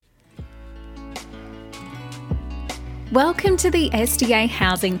Welcome to the SDA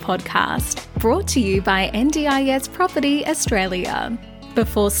Housing Podcast, brought to you by NDIS Property Australia.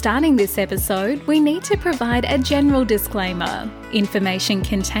 Before starting this episode, we need to provide a general disclaimer. Information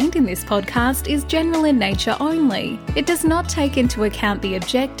contained in this podcast is general in nature only. It does not take into account the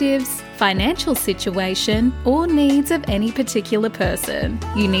objectives, financial situation, or needs of any particular person.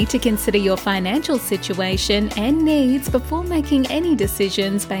 You need to consider your financial situation and needs before making any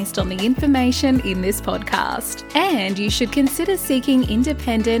decisions based on the information in this podcast. And you should consider seeking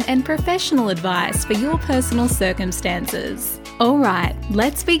independent and professional advice for your personal circumstances. All right,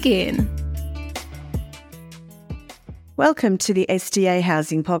 let's begin. Welcome to the SDA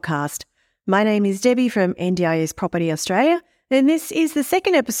Housing Podcast. My name is Debbie from NDIS Property Australia, and this is the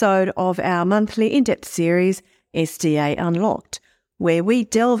second episode of our monthly in-depth series, SDA Unlocked, where we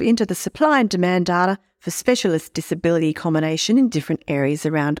delve into the supply and demand data for specialist disability accommodation in different areas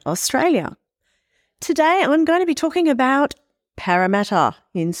around Australia. Today, I'm going to be talking about Parramatta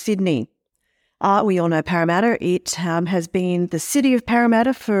in Sydney. We all know Parramatta. It has been the city of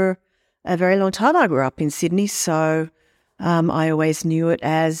Parramatta for a very long time. I grew up in Sydney, so I always knew it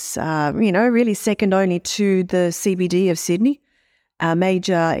as, really second only to the CBD of Sydney. A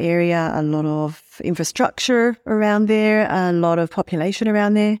major area, a lot of infrastructure around there, a lot of population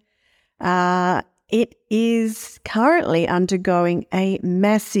around there. It is currently undergoing a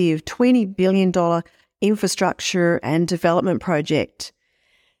massive $20 billion infrastructure and development project.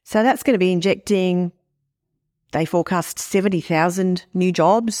 So that's going to be injecting, they forecast 70,000 new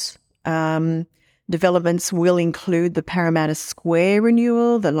jobs. Developments will include the Parramatta Square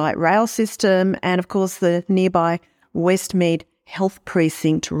renewal, the light rail system, and of course the nearby Westmead Health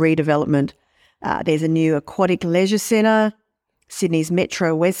Precinct redevelopment. There's a new aquatic leisure centre, Sydney's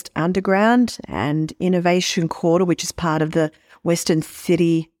Metro West Underground, and Innovation Quarter, which is part of the Western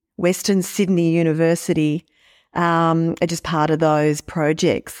Sydney University. Just part of those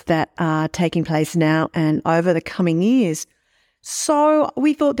projects that are taking place now and over the coming years. So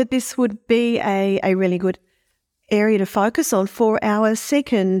we thought that this would be a really good area to focus on for our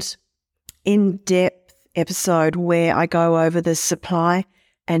second in-depth episode, where I go over the supply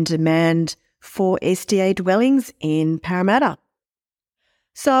and demand for SDA dwellings in Parramatta.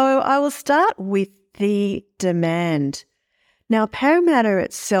 So I will start with the demand. Now, Parramatta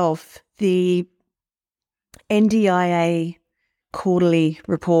itself, the NDIA quarterly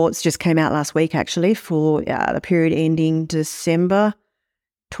reports just came out last week, actually, for the period ending December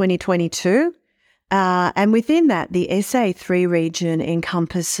 2022. And within that, the SA3 region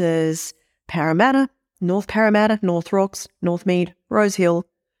encompasses Parramatta, North Rocks, Northmead, Rosehill,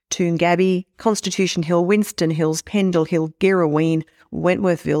 Toongabbie, Constitution Hill, Winston Hills, Pendle Hill, Girrawheen,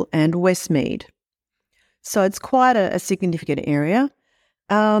 Wentworthville and Westmead. So it's quite a significant area.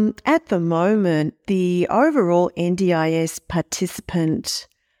 At the moment, the overall NDIS participant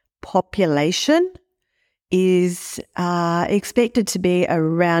population is expected to be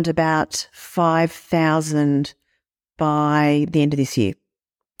around about 5,000 by the end of this year.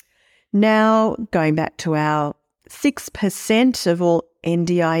 Now, going back to our 6% of all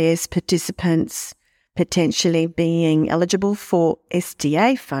NDIS participants potentially being eligible for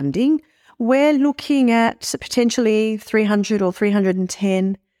SDA funding, we're looking at potentially 300 or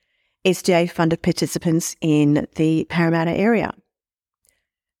 310 SDA-funded participants in the Parramatta area.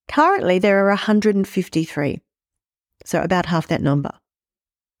 Currently, there are 153, so about half that number.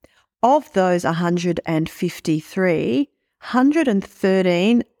 Of those 153,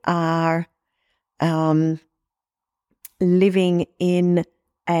 113 are living in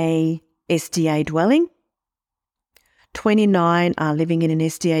a SDA dwelling. 29 are living in an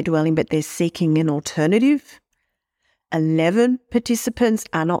SDA dwelling, but they're seeking an alternative. 11 participants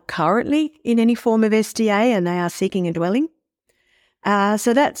are not currently in any form of SDA and they are seeking a dwelling.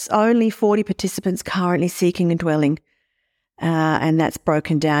 So that's only 40 participants currently seeking a dwelling. And that's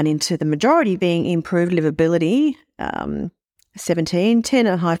broken down into the majority being improved livability, 17, 10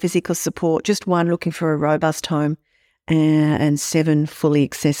 are high physical support, just 1 looking for a robust home, and 7 fully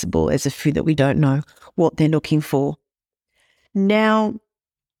accessible, as a few that we don't know what they're looking for. Now,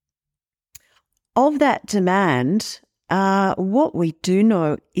 of that demand, what we do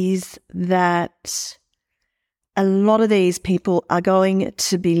know is that a lot of these people are going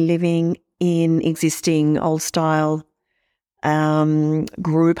to be living in existing old-style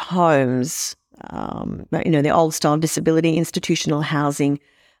group homes, the old-style disability institutional housing.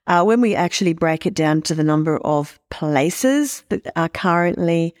 When we actually break it down to the number of places that are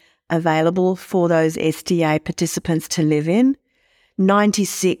currently available for those SDA participants to live in,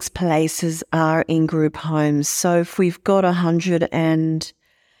 96 places are in group homes. So if we've got 100 and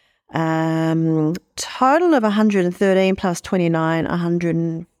Total of 113 plus 29,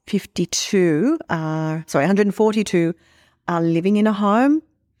 142 are living in a home.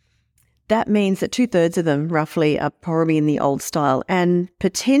 That means that 2/3 of them, roughly, are probably in the old style and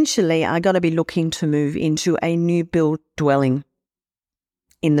potentially are going to be looking to move into a new build dwelling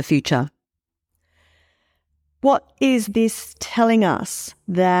in the future. What is this telling us?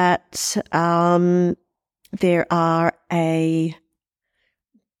 That there are a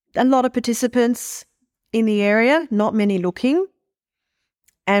lot of participants in the area, not many looking,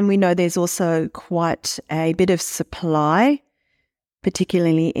 and we know there's also quite a bit of supply,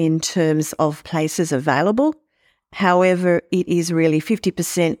 particularly in terms of places available. However, it is really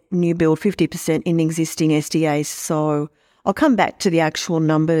 50% new build, 50% in existing SDAs. So I'll come back to the actual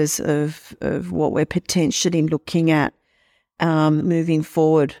numbers of what we're potentially looking at moving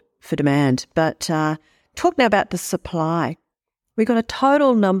forward for demand. But talk now about the supply. We've got a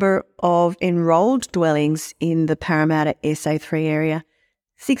total number of enrolled dwellings in the Parramatta SA3 area,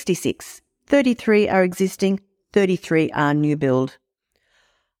 66. 33 are existing, 33 are new build.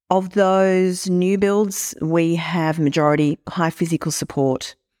 Of those new builds, we have majority high physical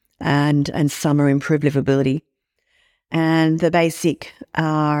support and some are improved livability. And the basic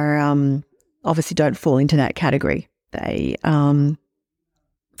are obviously don't fall into that category. They,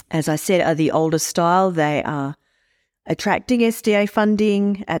 as I said, are the older style. They are attracting SDA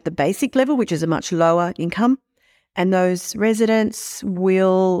funding at the basic level, which is a much lower income. And those residents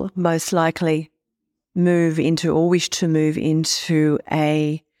will most likely move into or wish to move into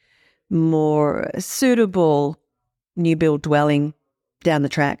a more suitable new build dwelling down the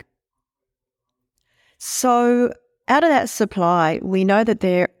track. So out of that supply, we know that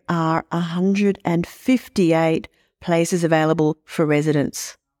there are 158 places available for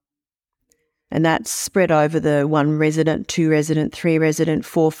residents. And that's spread over the 1 resident, 2 resident, 3 resident,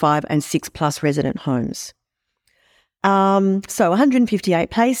 4, 5 and 6+ resident homes. So 158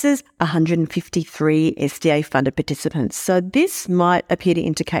 places, 153 SDA funded participants. So this might appear to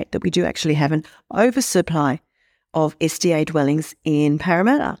indicate that we do actually have an oversupply of SDA dwellings in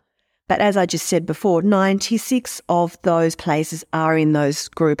Parramatta. But as I just said before, 96 of those places are in those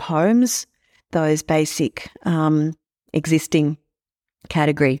group homes, those basic existing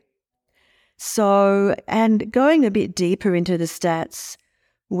category. So, and going a bit deeper into the stats,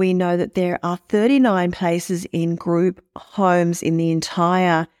 we know that there are 39 places in group homes in the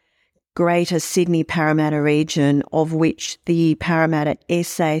entire Greater Sydney Parramatta region, of which the Parramatta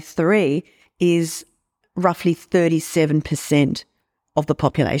SA3 is roughly 37% of the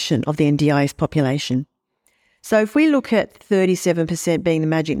population, of the NDIS population. So if we look at 37% being the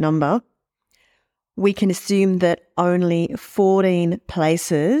magic number, we can assume that only 14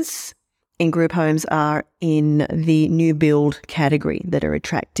 places in group homes are in the new build category that are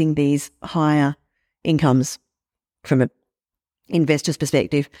attracting these higher incomes from an investor's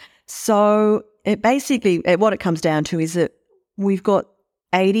perspective. So it basically, what it comes down to is that we've got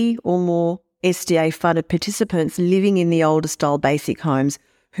 80 or more SDA funded participants living in the older style basic homes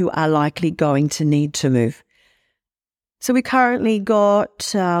who are likely going to need to move. So we currently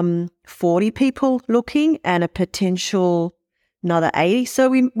got 40 people looking and a potential another 80. So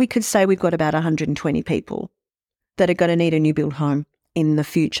we could say we've got about 120 people that are going to need a new build home in the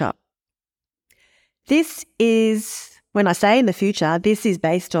future. This is, when I say in the future, this is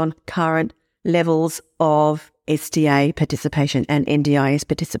based on current levels of SDA participation and NDIS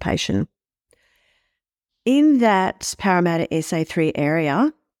participation. In that Parramatta SA3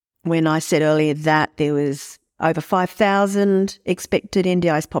 area, when I said earlier that there was over 5,000 expected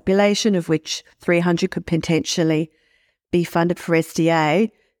NDIS population, of which 300 could potentially be funded for SDA,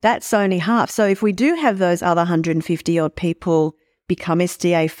 that's only half. So if we do have those other 150 odd people become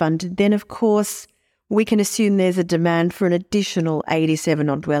SDA funded, then of course we can assume there's a demand for an additional 87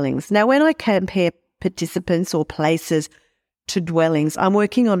 odd dwellings. Now, when I compare participants or places to dwellings, I'm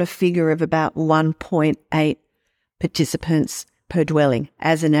working on a figure of about 1.8 participants per dwelling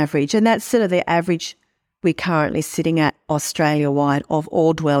as an average. And that's sort of the average we're currently sitting at Australia-wide of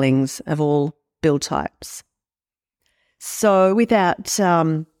all dwellings of all build types. So without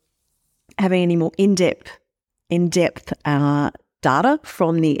having any more in-depth data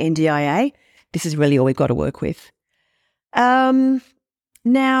from the NDIA, this is really all we've got to work with. Now,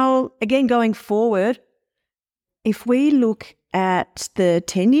 again, going forward, if we look at the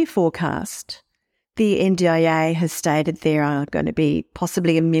 10-year forecast, the NDIA has stated there are going to be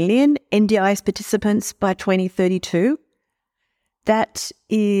possibly 1 million NDIS participants by 2032. That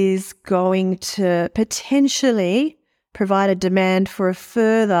is going to potentially provide a demand for a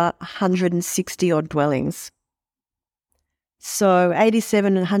further 160 odd dwellings. So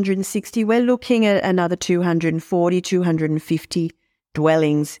 87 and 160, we're looking at another 240, 250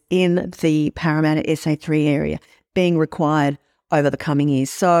 dwellings in the Parramatta SA3 area being required over the coming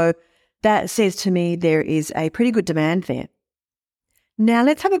years. So that says to me there is a pretty good demand there. Now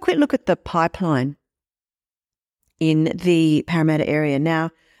let's have a quick look at the pipeline in the Parramatta area.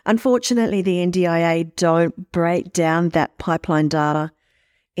 Now, unfortunately, the NDIA don't break down that pipeline data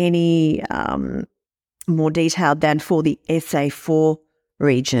any more detailed than for the SA4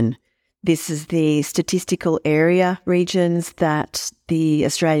 region. This is the statistical area regions that the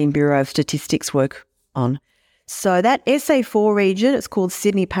Australian Bureau of Statistics work on. So that SA4 region, it's called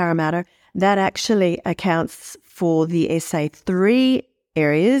Sydney Parramatta, that actually accounts for the SA3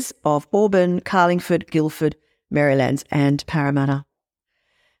 areas of Auburn, Carlingford, Guildford, Merrylands and Parramatta.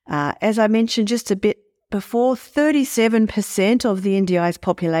 As I mentioned just a bit before, 37% of the NDI's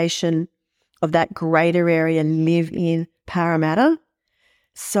population of that greater area live in Parramatta.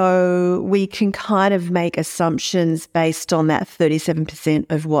 So we can kind of make assumptions based on that 37%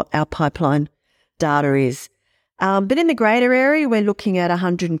 of what our pipeline data is. But in the greater area, we're looking at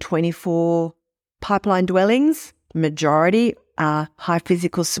 124 pipeline dwellings. The majority are high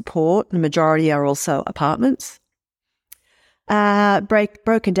physical support. The majority are also apartments.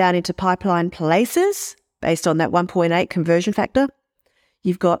 Broken down into pipeline places based on that 1.8 conversion factor.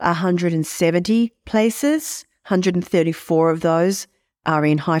 You've got 170 places, 134 of those are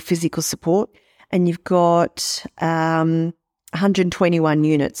in high physical support, and you've got 121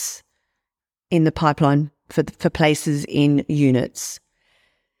 units in the pipeline for places in units.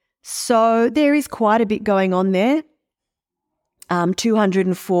 So there is quite a bit going on there.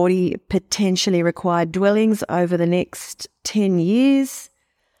 240 potentially required dwellings over the next 10 years,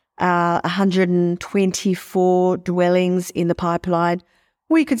 124 dwellings in the pipeline.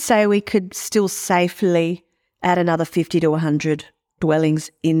 We could say we could still safely add another 50 to 100 dwellings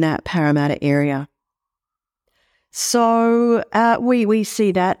in that Parramatta area. So we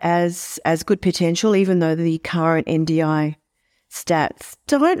see that as good potential, even though the current NDI stats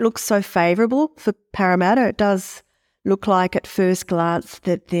don't look so favourable for Parramatta. It does look like at first glance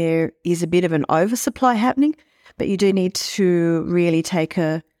that there is a bit of an oversupply happening, but you do need to really take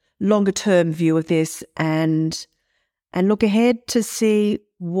a longer term view of this and look ahead to see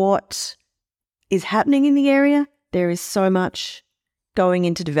what is happening in the area. There is so much going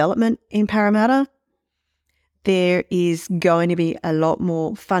into development in Parramatta. There is going to be a lot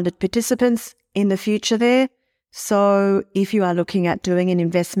more funded participants in the future there. So if you are looking at doing an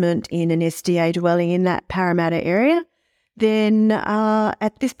investment in an SDA dwelling in that Parramatta area, then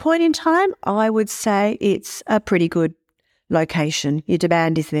at this point in time, I would say it's a pretty good location. Your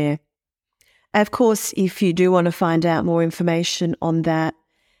demand is there. Of course, if you do want to find out more information on that,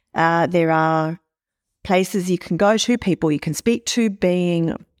 there are places you can go to, people you can speak to,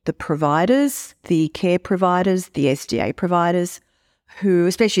 being the providers, the care providers, the SDA providers, who,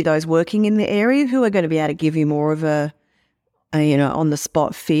 especially those working in the area, who are going to be able to give you more of a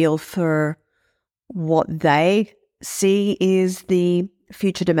on-the-spot feel for what they see is the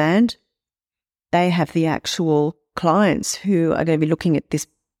future demand. They have the actual clients who are going to be looking at these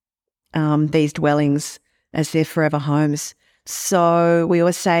dwellings as their forever homes. So we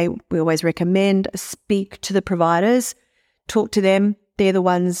always recommend speak to the providers, talk to them. They're the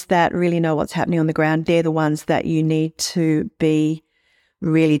ones that really know what's happening on the ground. They're the ones that you need to be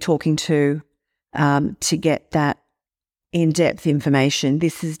really talking to get that in-depth information.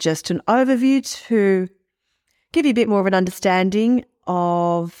 This is just an overview to give you a bit more of an understanding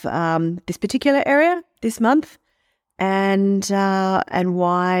of this particular area this month and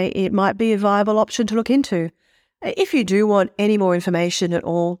why it might be a viable option to look into. If you do want any more information at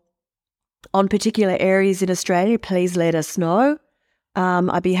all on particular areas in Australia, please let us know.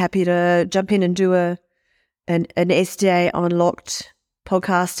 I'd be happy to jump in and do an SDA Unlocked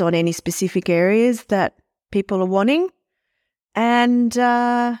podcast on any specific areas that people are wanting. And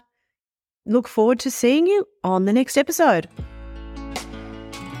look forward to seeing you on the next episode.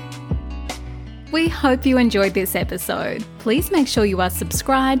 We hope you enjoyed this episode. Please make sure you are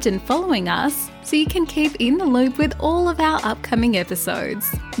subscribed and following us so you can keep in the loop with all of our upcoming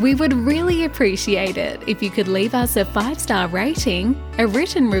episodes. We would really appreciate it if you could leave us a 5-star rating, a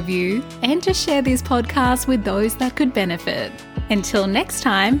written review, and to share this podcast with those that could benefit. Until next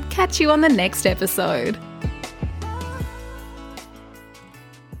time, catch you on the next episode.